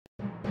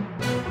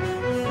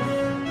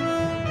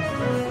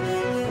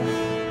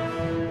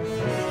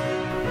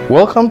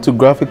Welcome to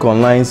Graphic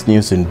Online's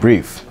News in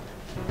Brief.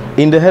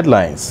 In the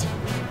headlines,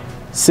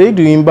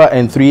 Seidu Mba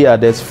and 3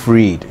 others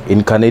freed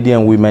in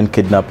Canadian women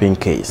kidnapping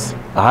case.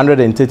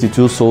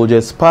 132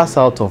 soldiers pass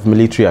out of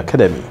military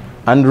academy,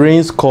 and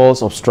rains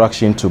cause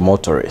obstruction to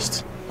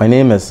motorists. My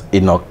name is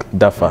Enoch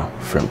Dafa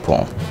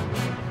Frimpong.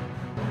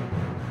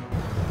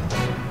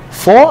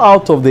 4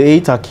 out of the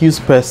 8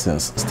 accused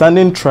persons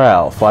standing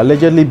trial for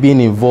allegedly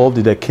being involved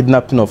in the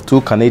kidnapping of 2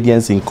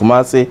 Canadians in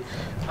Kumasi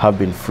have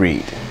been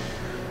freed.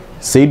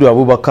 Seidu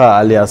Abubakar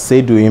alias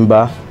Seidu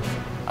Mba,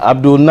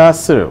 Abdul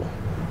Nasir,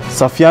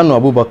 Safiano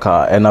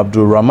Abubakar and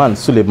Abdul Rahman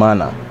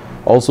Suleimana,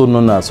 also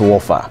known as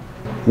Wafa,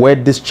 were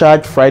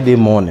discharged Friday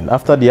morning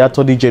after the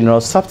Attorney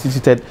General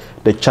substituted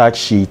the charge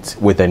sheet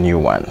with a new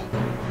one.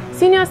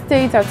 Senior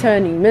State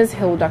Attorney Ms.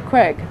 Hilda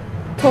Craig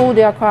told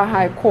the Accra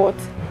High Court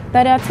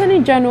that the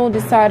Attorney General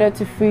decided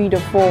to free the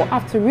 4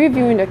 after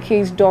reviewing the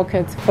case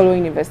docket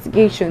following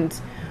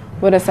investigations.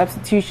 With the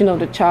substitution of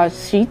the charge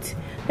sheet,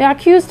 the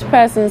accused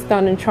persons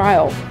standing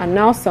trial are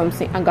now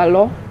Samson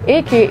Agalo,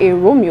 aka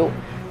Romeo,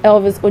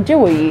 Elvis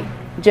Ojewoye,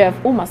 Jeff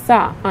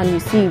Omasa, and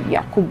Yusuf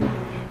Yakubu.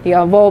 They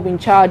have all been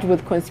charged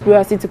with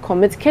conspiracy to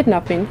commit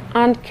kidnapping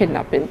and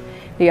kidnapping.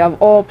 They have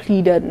all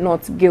pleaded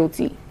not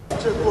guilty.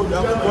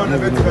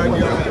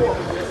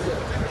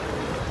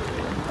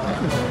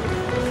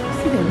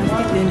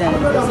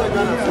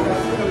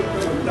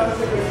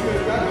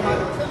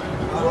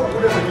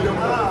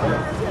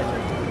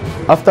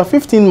 After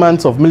 15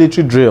 months of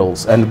military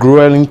drills and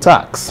grueling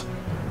tasks,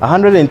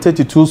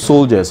 132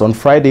 soldiers on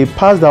Friday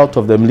passed out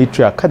of the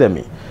military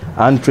academy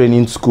and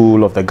training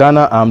school of the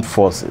Ghana Armed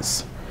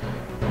Forces.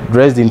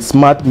 Dressed in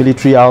smart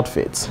military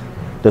outfits,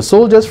 the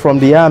soldiers from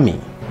the Army,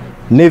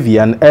 Navy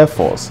and Air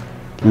Force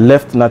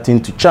left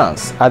nothing to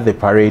chance at the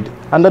parade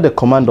under the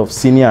command of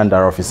Senior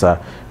Under Officer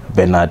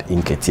Bernard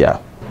Inketia.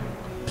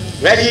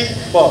 Ready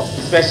for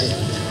inspection.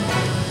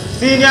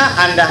 Senior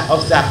Under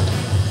Officer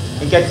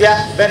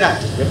Inketia Bernard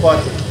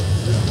reporting.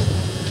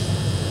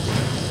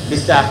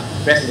 Mr.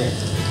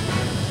 President.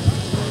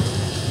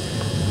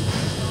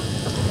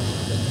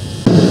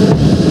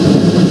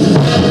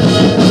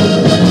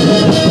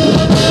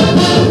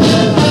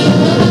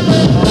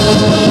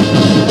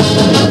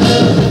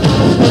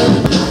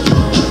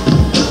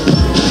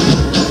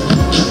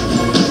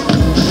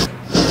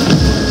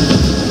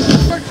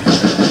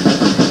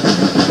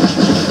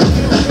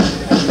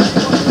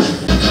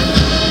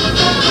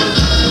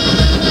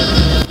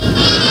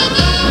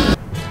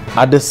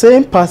 At the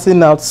same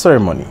passing out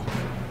ceremony,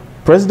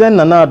 President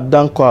Nana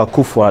Dankwa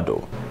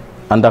Akufo-Addo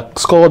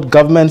underscored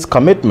government's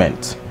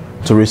commitment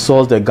to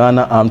resource the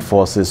Ghana Armed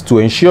Forces to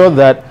ensure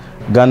that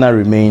Ghana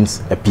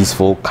remains a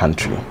peaceful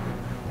country.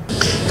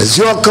 As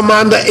your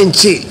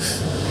Commander-in-Chief,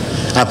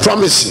 I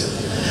promise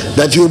you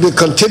that you will be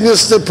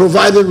continuously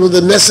provided with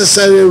the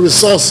necessary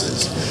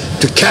resources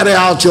to carry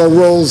out your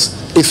roles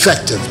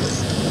effectively.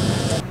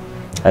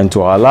 And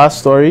to our last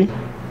story,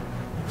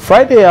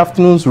 Friday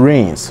afternoon's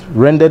rains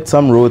rendered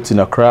some roads in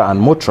Accra and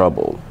more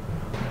trouble.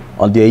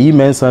 On the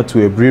Ayi-Mensah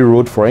to Ebri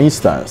Road, for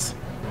instance,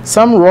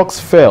 some rocks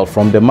fell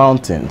from the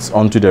mountains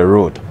onto the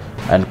road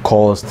and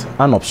caused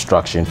an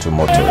obstruction to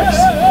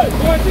motorists.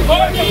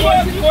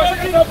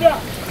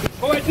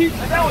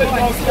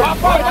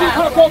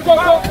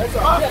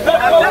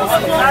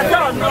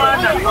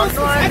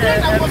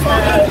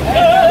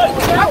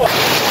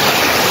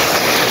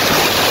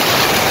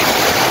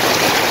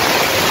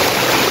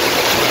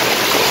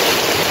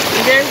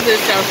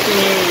 This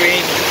afternoon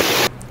rain.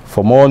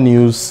 For more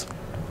news,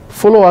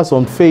 follow us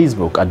on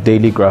Facebook at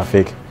Daily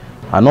Graphic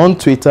and on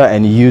Twitter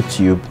and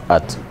YouTube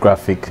at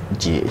Graphic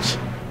GH.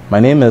 My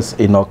name is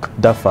Enoch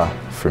Dafa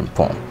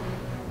Frimpong.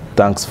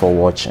 Thanks for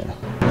watching.